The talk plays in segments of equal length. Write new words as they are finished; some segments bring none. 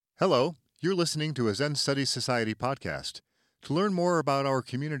Hello, you're listening to a Zen Studies Society podcast. To learn more about our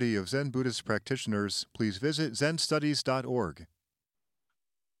community of Zen Buddhist practitioners, please visit zenstudies.org.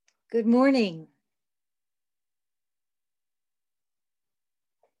 Good morning.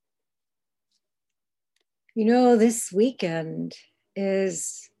 You know, this weekend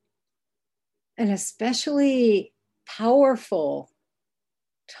is an especially powerful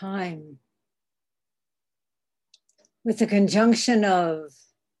time with the conjunction of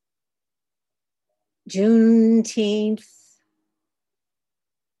Juneteenth,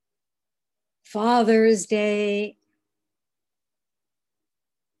 Father's Day,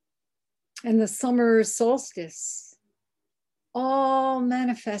 and the summer solstice, all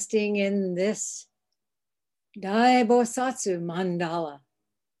manifesting in this Daibosatsu mandala.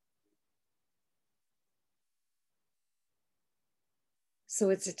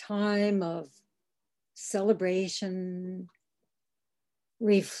 So it's a time of celebration,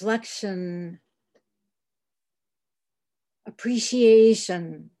 reflection,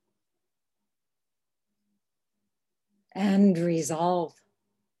 appreciation, and resolve.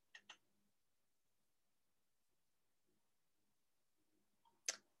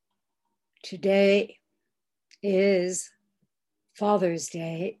 Today is Father's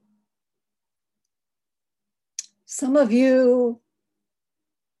Day. Some of you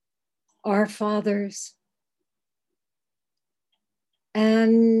are fathers,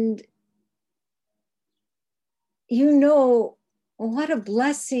 and you know what a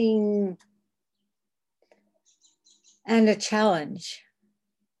blessing and a challenge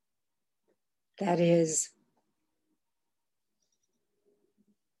that is.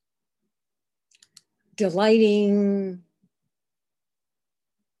 Delighting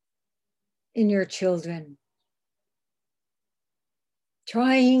in your children,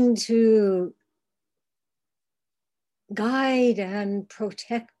 trying to guide and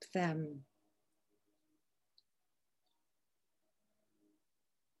protect them,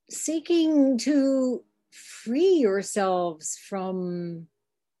 seeking to free yourselves from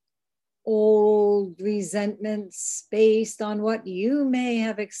old resentments based on what you may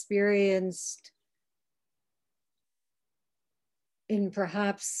have experienced in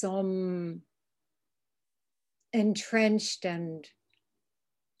perhaps some entrenched and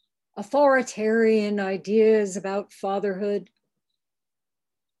authoritarian ideas about fatherhood.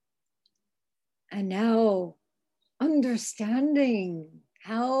 And now understanding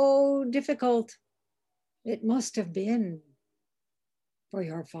how difficult it must have been for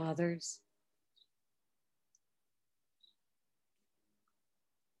your fathers.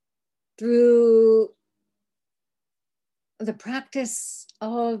 Through the practice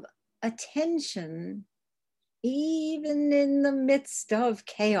of attention, even in the midst of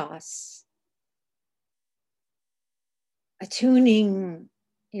chaos, attuning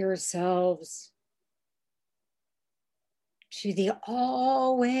yourselves to the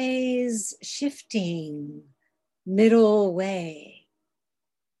always shifting middle way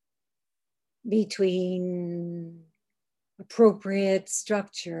between appropriate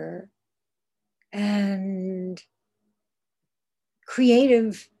structure and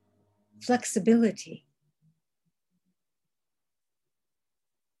creative flexibility.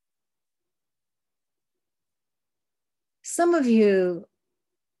 Some of you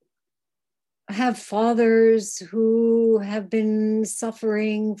have fathers who have been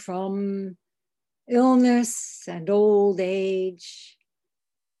suffering from illness and old age.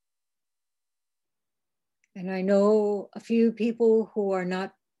 And I know a few people who are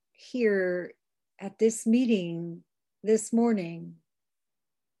not here at this meeting this morning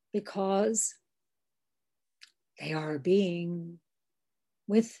because they are being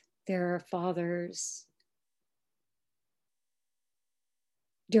with their fathers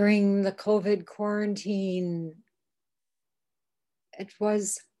during the COVID quarantine. It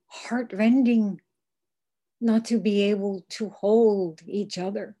was heartrending not to be able to hold each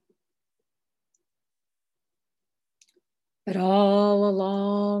other. But all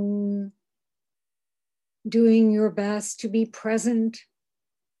along, doing your best to be present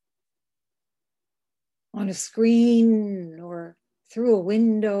on a screen or through a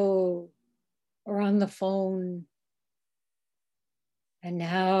window or on the phone. And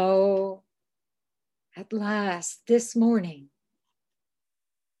now, at last, this morning,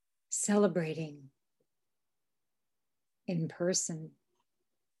 celebrating in person.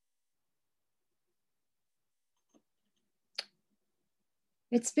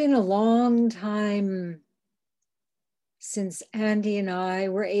 It's been a long time since Andy and I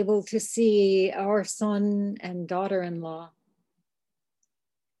were able to see our son and daughter-in-law.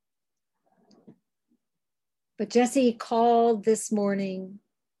 But Jesse called this morning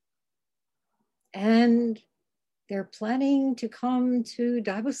And they're planning to come to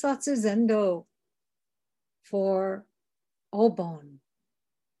Daibusatsu Zendo for Obon,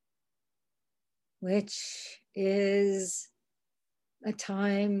 which is a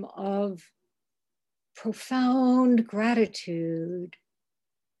time of profound gratitude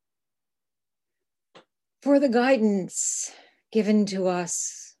for the guidance given to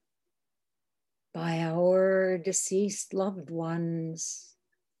us by our deceased loved ones,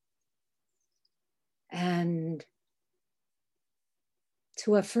 and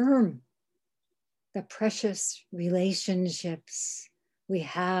to affirm the precious relationships we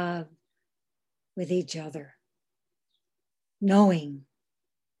have with each other, knowing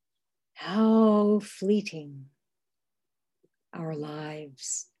how fleeting our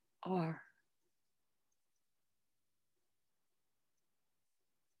lives are.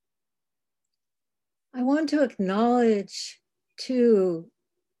 I want to acknowledge, too,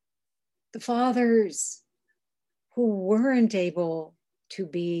 the fathers who weren't able to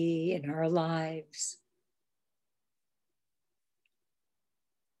be in our lives.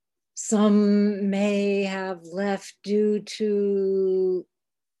 Some may have left due to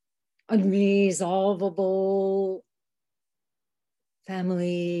unresolvable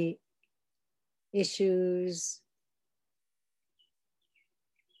family issues,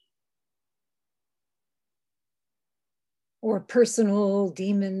 or personal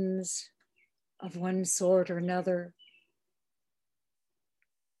demons of one sort or another.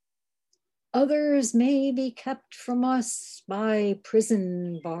 Others may be kept from us by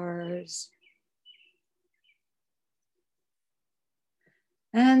prison bars.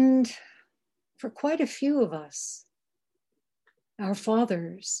 And for quite a few of us, our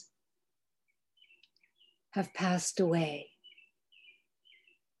fathers have passed away.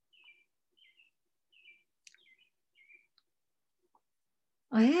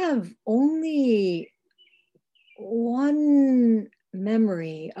 I have only one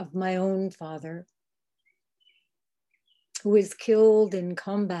memory of my own father, who was killed in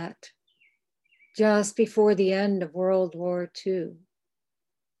combat just before the end of World War II.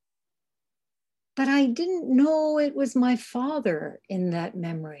 But I didn't know it was my father in that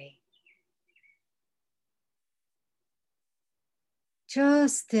memory.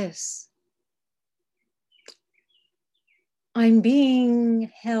 Just this: I'm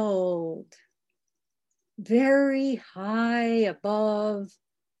being held very high above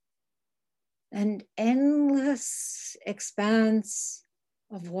an endless expanse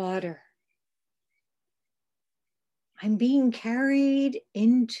of water. I'm being carried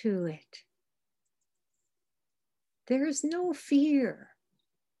into it. There's no fear,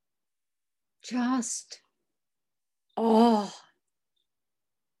 just awe,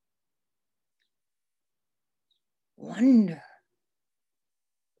 wonder.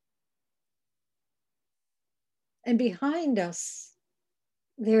 And behind us,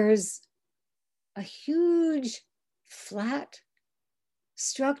 there's a huge flat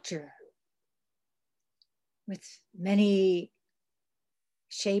structure with many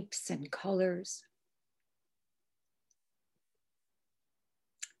shapes and colors.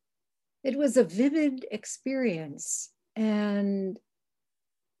 It was a vivid experience, and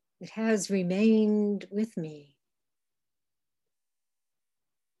it has remained with me.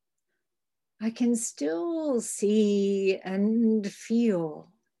 I can still see and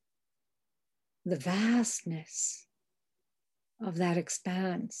feel the vastness of that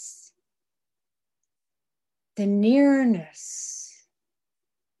expanse, the nearness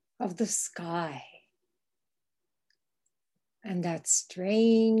of the sky, and that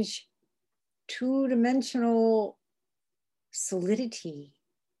strange two-dimensional solidity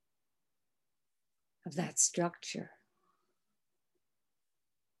of that structure.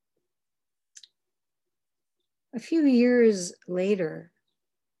 A few years later,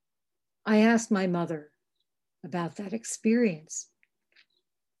 I asked my mother about that experience.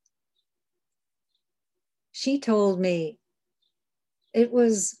 She told me it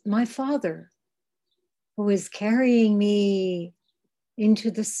was my father who was carrying me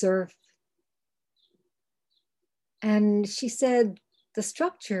into the surf. And she said the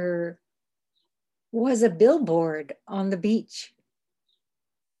structure was a billboard on the beach.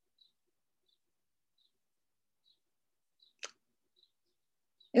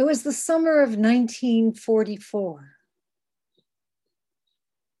 It was the summer of 1944.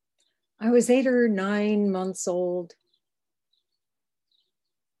 I was 8 or 9 months old.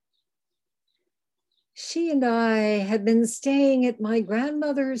 She and I had been staying at my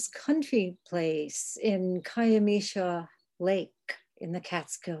grandmother's country place in Kayamisha Lake in the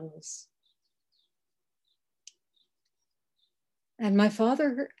Catskills. And my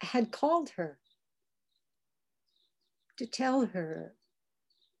father had called her to tell her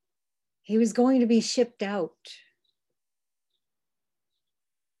he was going to be shipped out.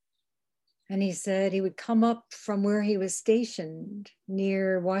 And he said he would come up from where he was stationed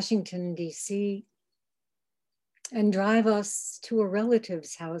near Washington, D.C., and drive us to a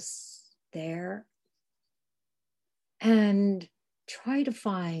relative's house there and try to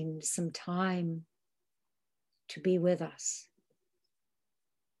find some time to be with us.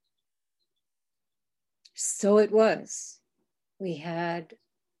 So it was. We had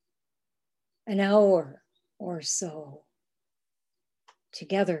an hour or so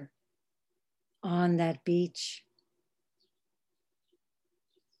together on that beach,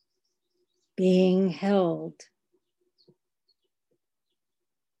 being held,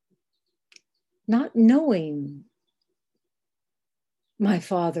 not knowing my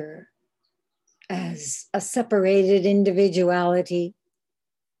father as a separated individuality.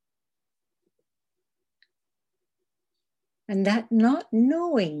 And that not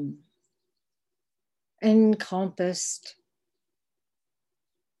knowing encompassed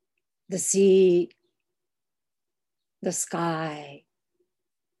the sea, the sky,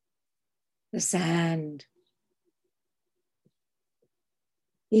 the sand,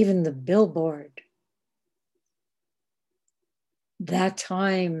 even the billboard. That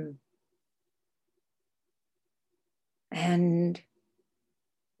time and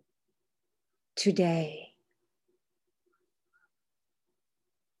today.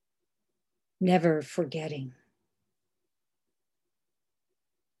 Never forgetting.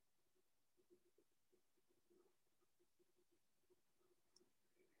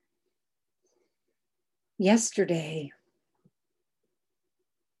 Yesterday,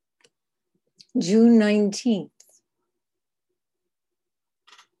 June 19th,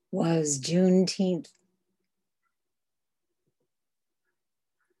 was Juneteenth.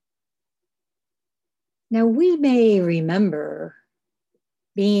 Now we may remember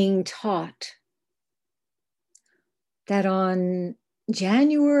being taught that on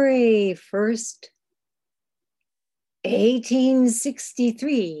January 1st,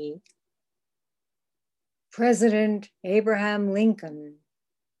 1863, President Abraham Lincoln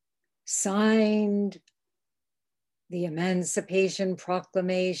signed the Emancipation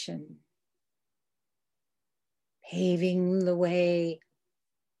Proclamation, paving the way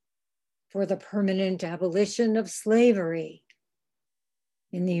for the permanent abolition of slavery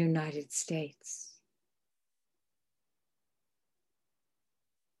in the United States.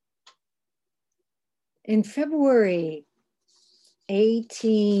 In February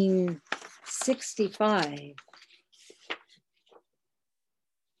 1865,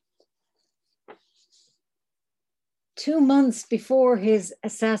 two months before his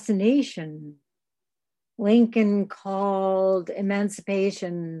assassination, Lincoln called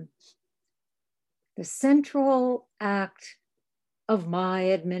emancipation the central act of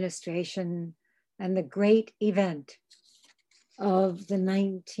my administration and the great event of the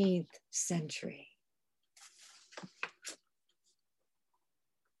 19th century.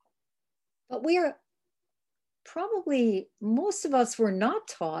 But we are probably, most of us were not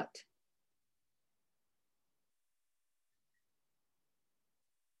taught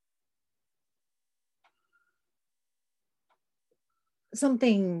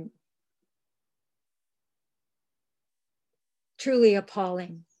something truly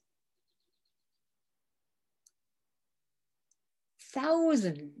appalling.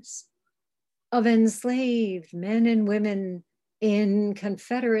 Thousands of enslaved men and women in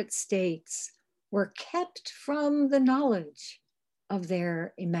Confederate states were kept from the knowledge of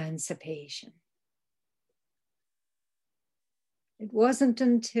their emancipation. It wasn't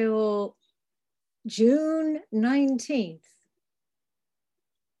until June 19th,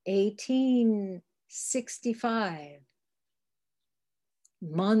 1865,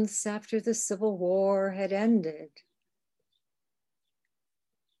 months after the Civil War had ended,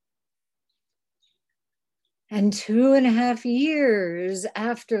 and 2.5 years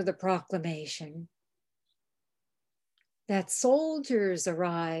after the proclamation, that soldiers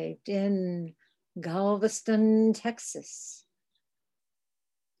arrived in Galveston, Texas,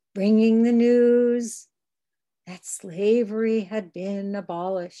 bringing the news that slavery had been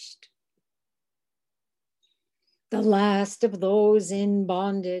abolished. The last of those in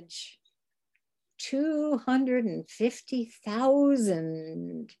bondage,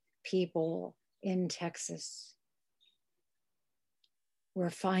 250,000 people in Texas, were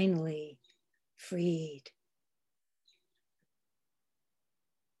finally freed.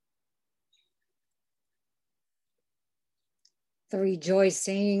 The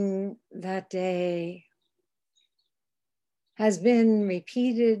rejoicing that day has been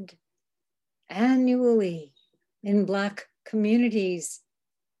repeated annually in Black communities,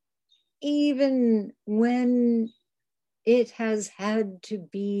 even when it has had to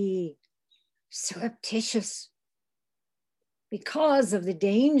be surreptitious because of the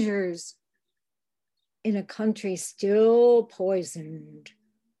dangers in a country still poisoned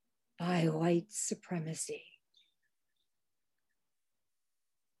by white supremacy.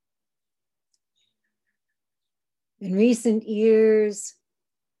 In recent years,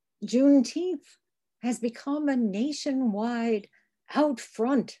 Juneteenth has become a nationwide out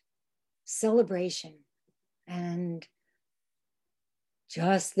front celebration. And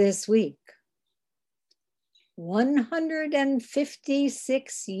just this week,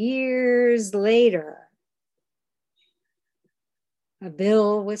 156 years later, a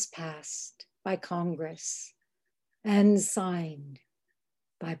bill was passed by Congress and signed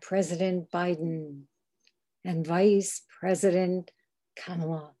by President Biden and Vice President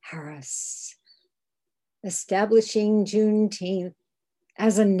Kamala Harris, establishing Juneteenth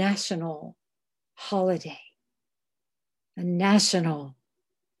as a national holiday, a national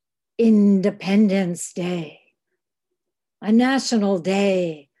Independence Day, a national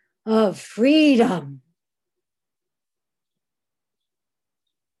day of freedom.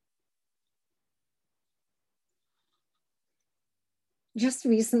 Just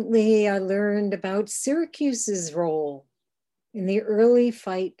recently, I learned about Syracuse's role in the early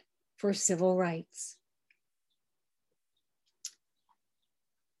fight for civil rights.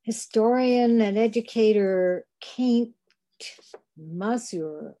 Historian and educator Kate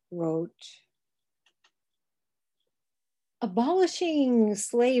Masur wrote, abolishing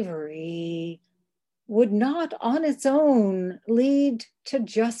slavery would not on its own lead to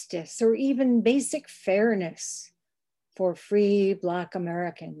justice or even basic fairness for free Black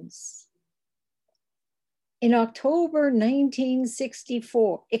Americans. In October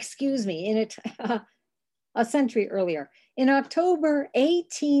 1964, a century earlier, in October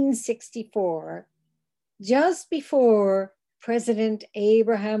 1864, just before President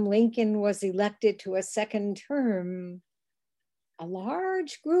Abraham Lincoln was elected to a second term, a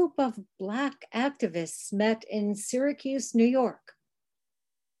large group of Black activists met in Syracuse, New York.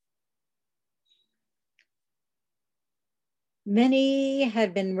 Many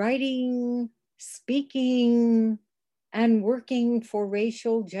had been writing, speaking, and working for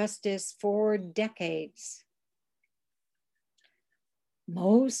racial justice for decades.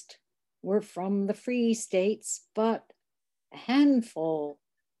 Most were from the free states, but a handful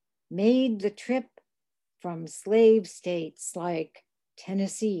made the trip from slave states like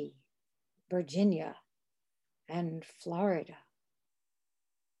Tennessee, Virginia, and Florida.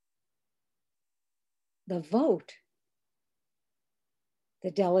 The vote,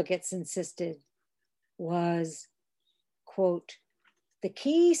 the delegates insisted, was, quote, the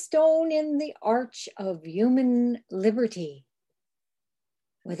keystone in the arch of human liberty,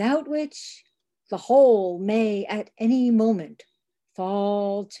 without which the whole may at any moment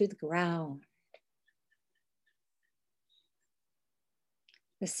fall to the ground.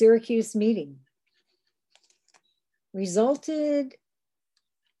 The Syracuse meeting resulted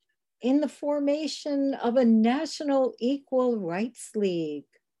in the formation of a National Equal Rights League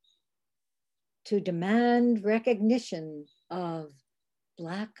to demand recognition of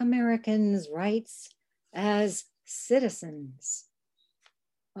Black Americans' rights as citizens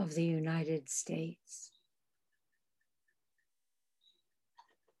of the United States.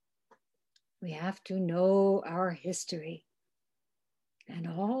 We have to know our history, and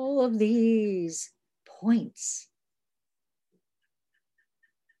all of these points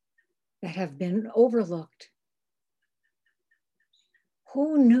that have been overlooked.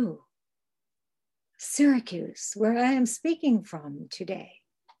 Who knew Syracuse, where I am speaking from today,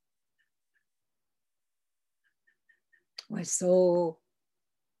 was so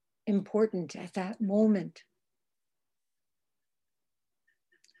important at that moment?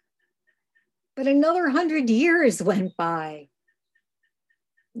 But another 100 years went by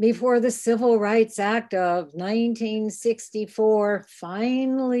before the Civil Rights Act of 1964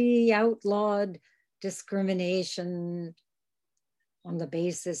 finally outlawed discrimination on the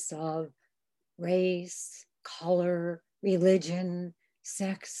basis of race, color, religion,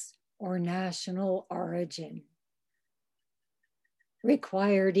 sex, or national origin.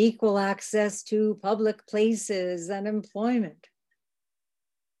 Required equal access to public places and employment.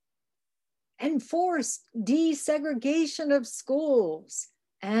 Enforced desegregation of schools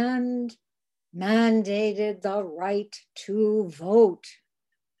and mandated the right to vote.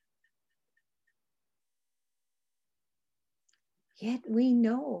 Yet we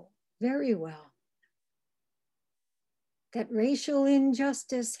know very well that racial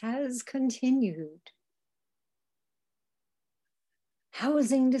injustice has continued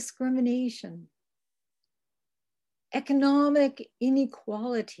housing discrimination, economic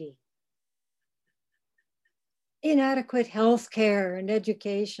inequality, inadequate health care and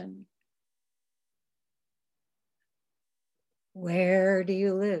education. Where do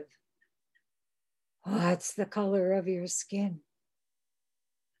you live? What's the color of your skin?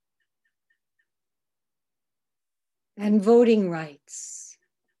 And voting rights,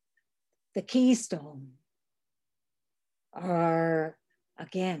 the keystone, are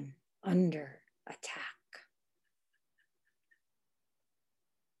again under attack.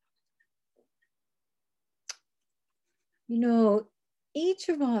 You know, each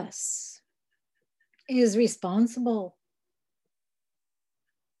of us is responsible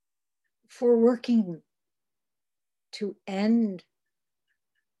for working to end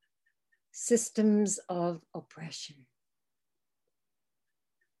systems of oppression.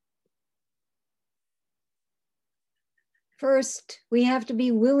 First, we have to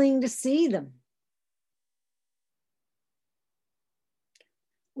be willing to see them.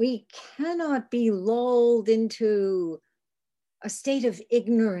 We cannot be lulled into a state of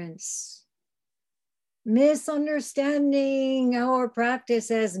ignorance, misunderstanding our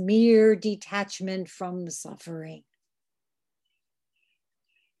practice as mere detachment from suffering.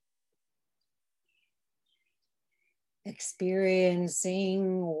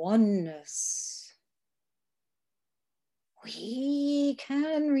 Experiencing oneness, we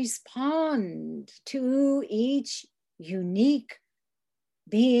can respond to each unique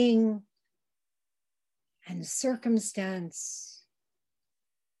being and circumstance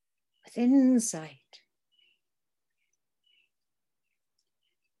with insight.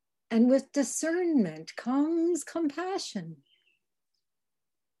 And with discernment comes compassion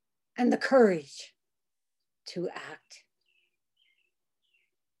and the courage to act.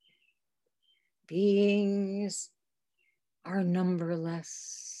 Beings are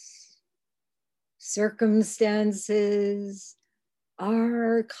numberless. Circumstances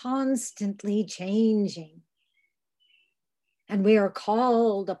are constantly changing. And we are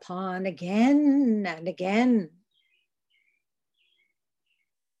called upon again and again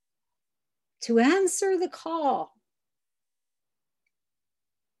to answer the call.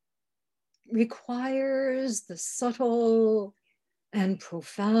 Requires the subtle and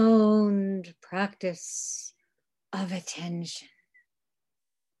profound practice of attention.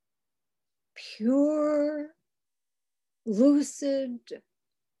 Pure, lucid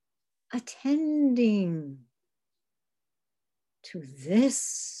attending to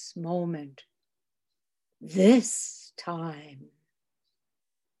this moment, this time.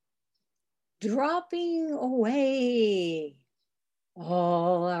 Dropping away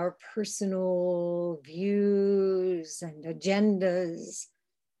all our personal views and agendas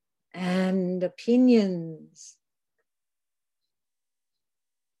and opinions,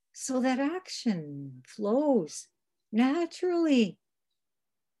 so that action flows naturally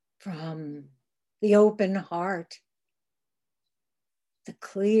from the open heart, the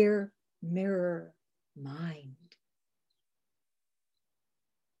clear mirror mind.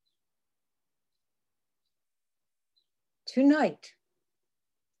 Tonight,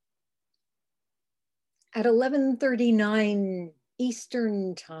 at 11:39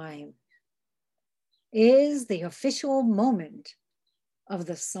 Eastern Time, is the official moment of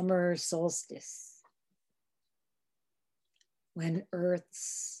the summer solstice, when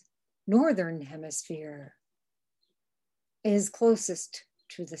Earth's northern hemisphere is closest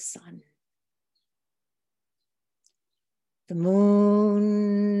to the sun. The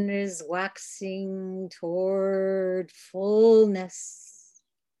moon is waxing toward fullness.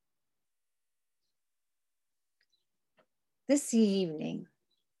 This evening,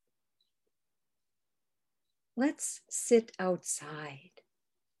 let's sit outside.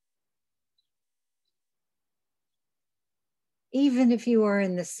 Even if you are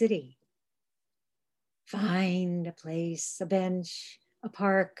in the city, find a place, a bench, a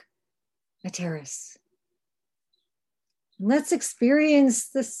park, a terrace. Let's experience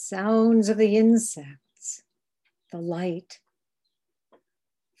the sounds of the insects, the light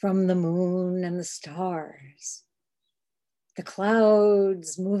from the moon and the stars, the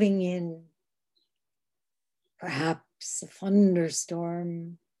clouds moving in, perhaps a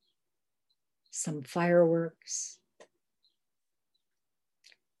thunderstorm, some fireworks,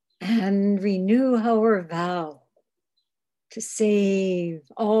 and renew our vow to save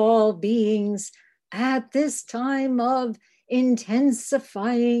all beings at this time of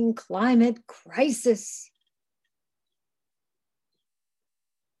intensifying climate crisis.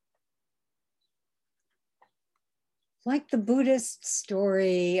 Like the Buddhist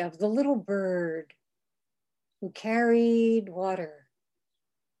story of the little bird who carried water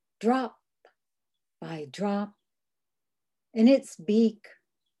drop by drop, in its beak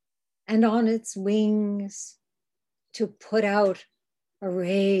and on its wings, to put out a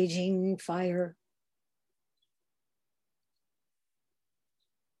raging fire.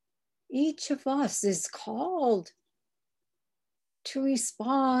 Each of us is called to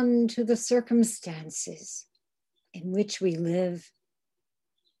respond to the circumstances in which we live.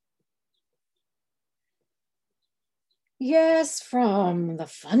 Yes, from the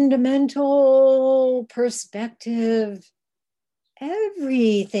fundamental perspective,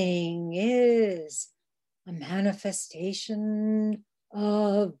 everything is a manifestation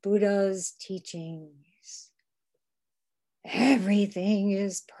of Buddha's teachings. Everything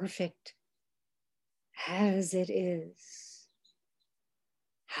is perfect as it is.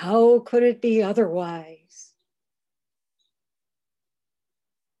 How could it be otherwise?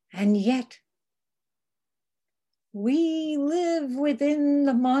 And yet, we live within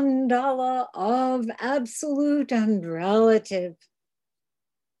the mandala of absolute and relative.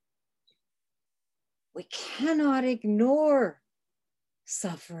 We cannot ignore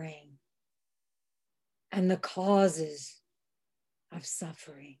suffering and the causes of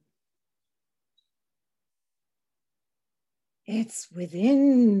suffering. It's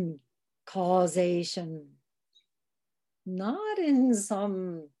within causation, not in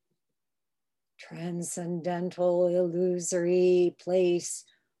some transcendental, illusory place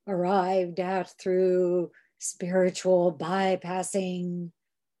arrived at through spiritual bypassing,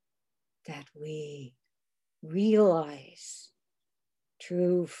 that we realize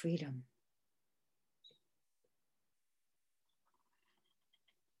true freedom.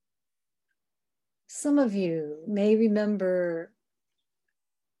 Some of you may remember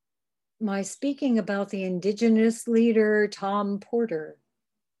my speaking about the indigenous leader, Tom Porter,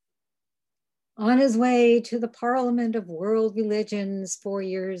 on his way to the Parliament of World Religions 4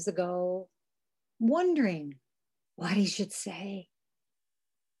 years ago, wondering what he should say.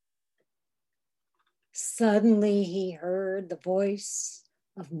 Suddenly he heard the voice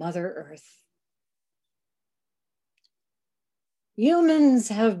of Mother Earth. Humans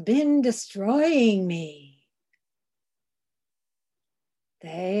have been destroying me.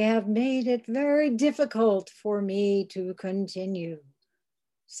 They have made it very difficult for me to continue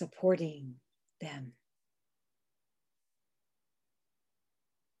supporting them.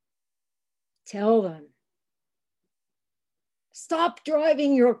 Tell them, stop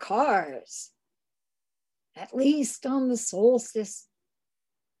driving your cars, at least on the solstice.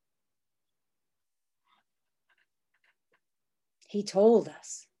 He told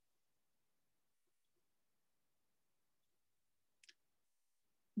us.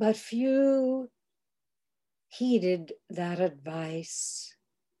 But few heeded that advice.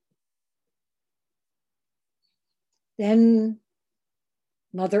 Then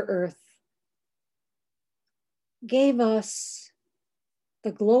Mother Earth gave us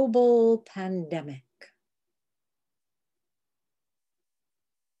the global pandemic.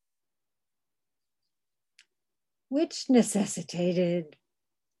 Which necessitated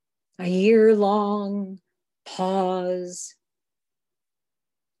a year-long pause,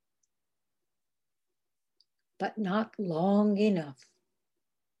 but not long enough.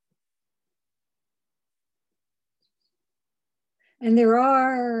 And there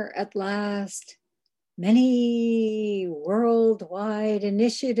are, at last, many worldwide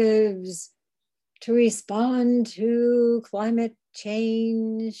initiatives to respond to climate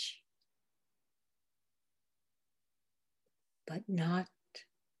change, but not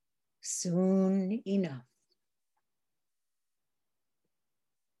soon enough.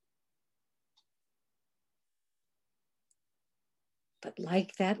 But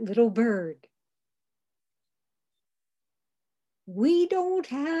like that little bird, we don't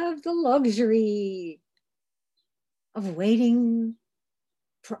have the luxury of waiting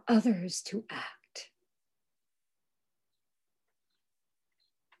for others to act.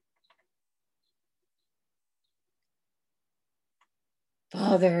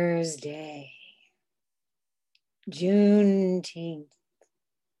 Father's Day, Juneteenth,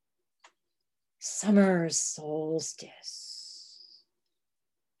 summer solstice,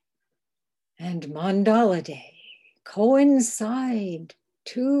 and Mandala Day coincide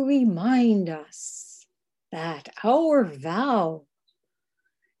to remind us that our vow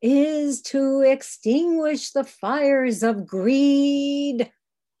is to extinguish the fires of greed,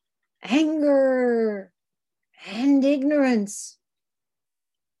 anger, and ignorance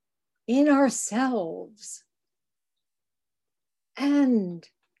in ourselves, and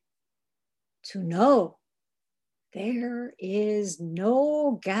to know there is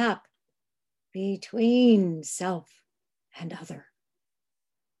no gap between self and other.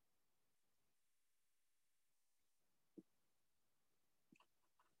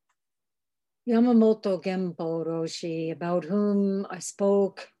 Yamamoto Genpo Roshi, about whom I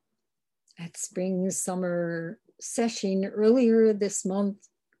spoke at spring-summer session earlier this month,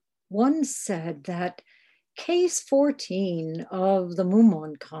 once said that case 14 of the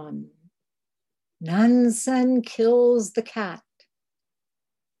Mumonkan, Nansen kills the cat,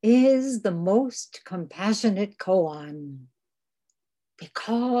 is the most compassionate koan,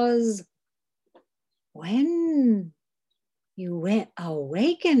 because when you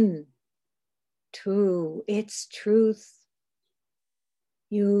awaken to its truth,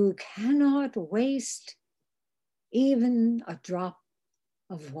 you cannot waste even a drop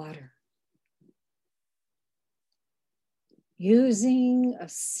of water. Using a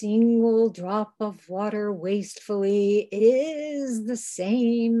single drop of water wastefully is the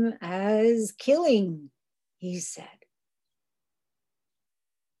same as killing, he said.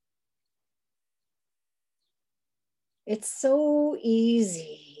 It's so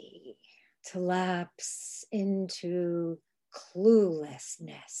easy to lapse into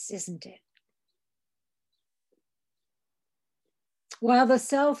cluelessness, isn't it? While the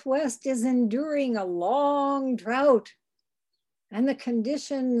Southwest is enduring a long drought and the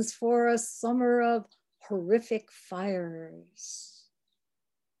conditions for a summer of horrific fires.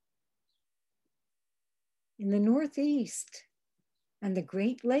 In the Northeast and the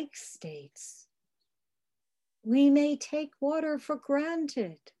Great Lakes states, we may take water for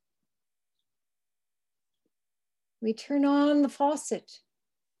granted. We turn on the faucet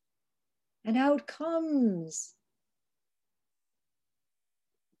and out comes,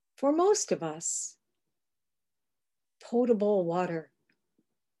 for most of us, potable water,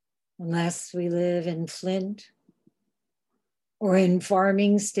 unless we live in Flint or in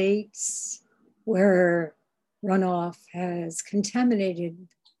farming states where runoff has contaminated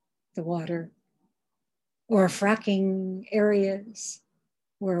the water, or fracking areas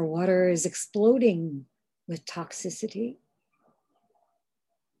where water is exploding with toxicity.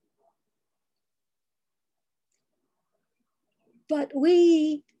 But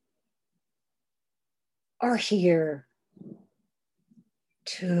we are here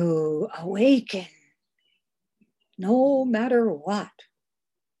to awaken, no matter what,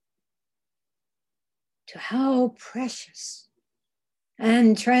 to how precious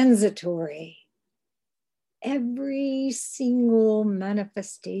and transitory every single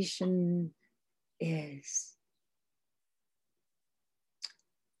manifestation is.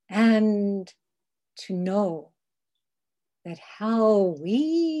 And to know that how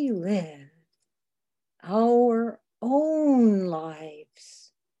we live our own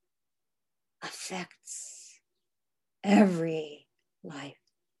lives affects every life.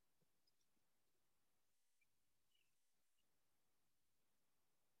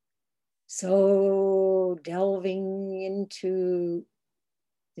 So delving into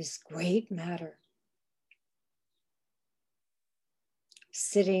this great matter,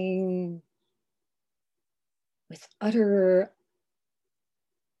 sitting with utter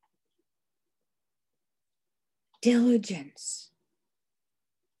diligence,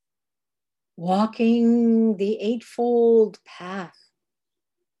 walking the eightfold path.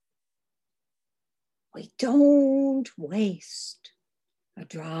 We don't waste a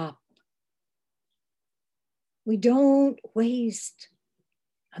drop. We don't waste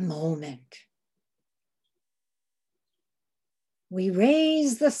a moment. We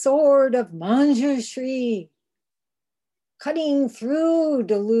raise the sword of Manjushri, cutting through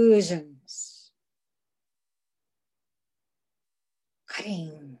delusions,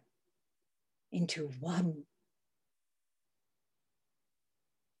 cutting into one.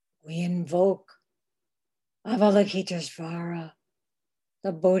 We invoke Avalokiteshvara,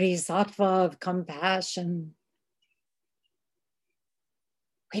 the Bodhisattva of compassion.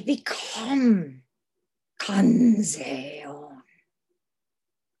 We become Kanzeon.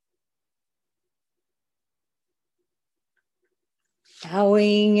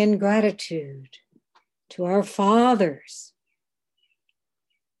 Bowing in gratitude to our fathers,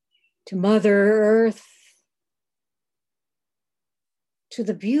 to Mother Earth, to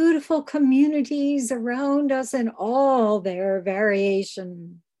the beautiful communities around us and all their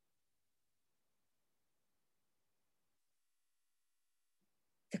variation.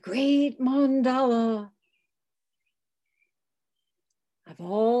 The great mandala of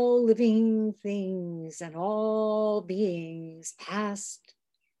all living things and all beings, past,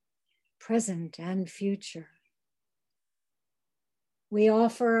 present, and future. We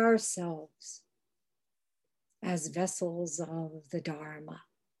offer ourselves as vessels of the Dharma.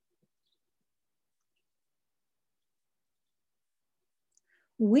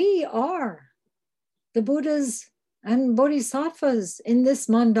 We are the Buddhas and Bodhisattvas in this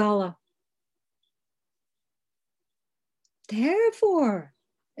mandala. Therefore,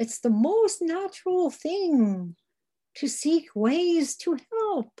 it's the most natural thing to seek ways to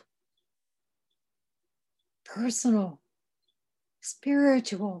help. Personal,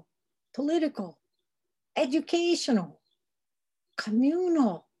 spiritual, political, educational,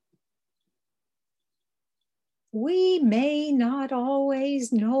 communal. We may not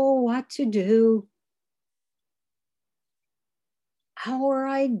always know what to do. Our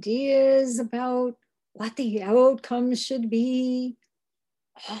ideas about what the outcome should be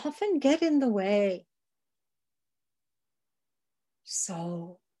often get in the way.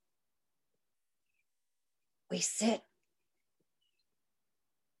 So we sit.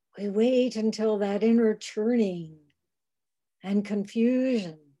 We wait until that inner churning and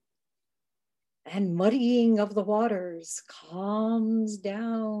confusion and muddying of the waters calms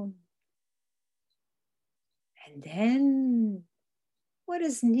down. And then what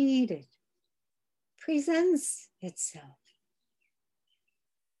is needed presents itself.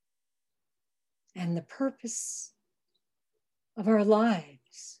 And the purpose of our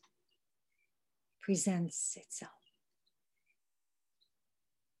lives presents itself.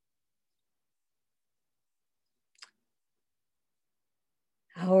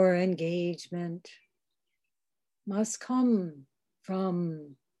 Our engagement must come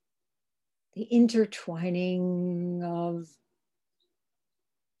from the intertwining of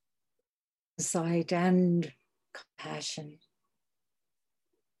insight and compassion.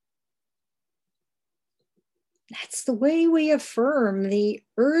 That's the way we affirm the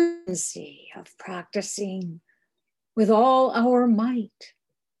urgency of practicing with all our might,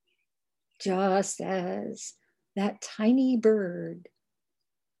 just as that tiny bird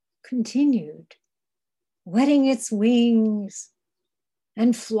continued wetting its wings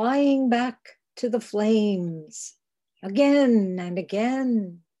and flying back to the flames again and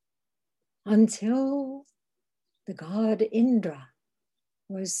again until the god Indra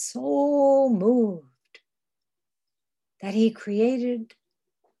was so moved that he created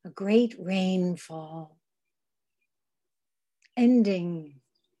a great rainfall, ending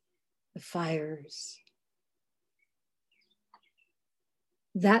the fires.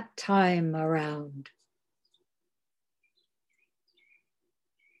 That time around.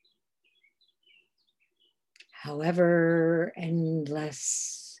 However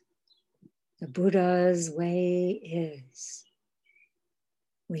endless the Buddha's way is,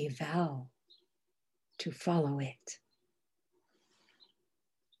 we vow to follow it.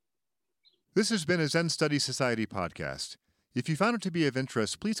 This has been a Zen Study Society podcast. If you found it to be of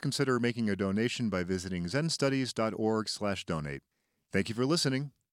interest, please consider making a donation by visiting zenstudies.org/donate. Thank you for listening.